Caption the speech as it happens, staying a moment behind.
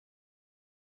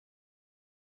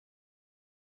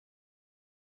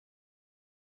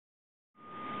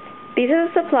These are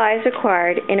the supplies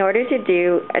required in order to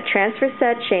do a transfer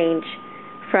set change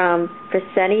from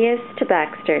Fresenius to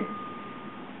Baxter.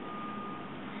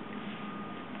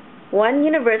 1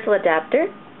 universal adapter,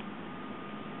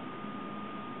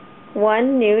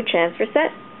 1 new transfer set,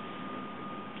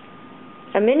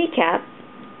 a mini cap,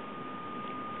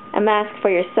 a mask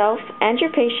for yourself and your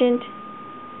patient,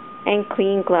 and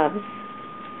clean gloves.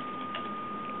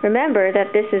 Remember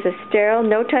that this is a sterile,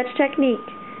 no-touch technique,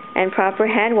 and proper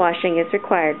hand washing is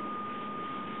required.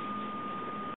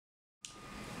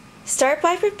 Start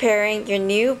by preparing your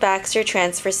new Baxter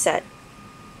transfer set.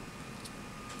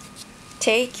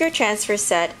 Take your transfer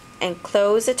set and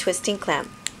close a twisting clamp.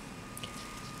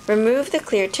 Remove the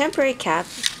clear temporary cap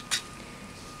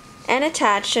and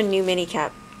attach a new mini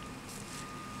cap.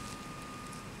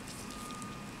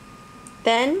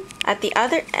 Then, at the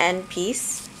other end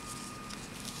piece,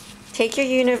 take your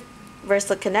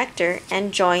universal connector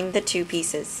and join the 2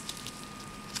 pieces.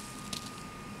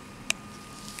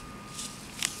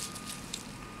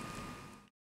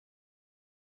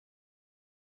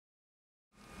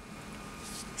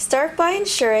 Start by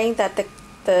ensuring that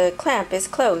the clamp is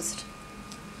closed.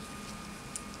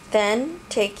 Then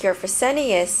take your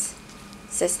Fresenius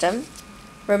system,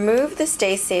 remove the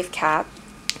Stay Safe cap,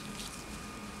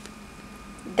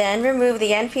 then remove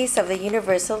the end piece of the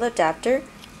universal adapter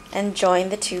and join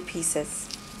the 2 pieces.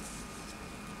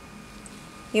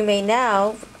 You may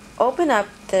now open up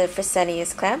the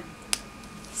Fresenius clamp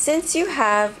since you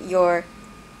have your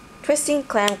twisting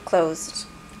clamp closed.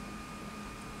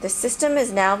 The system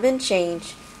has now been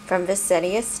changed from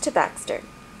Fresenius to Baxter.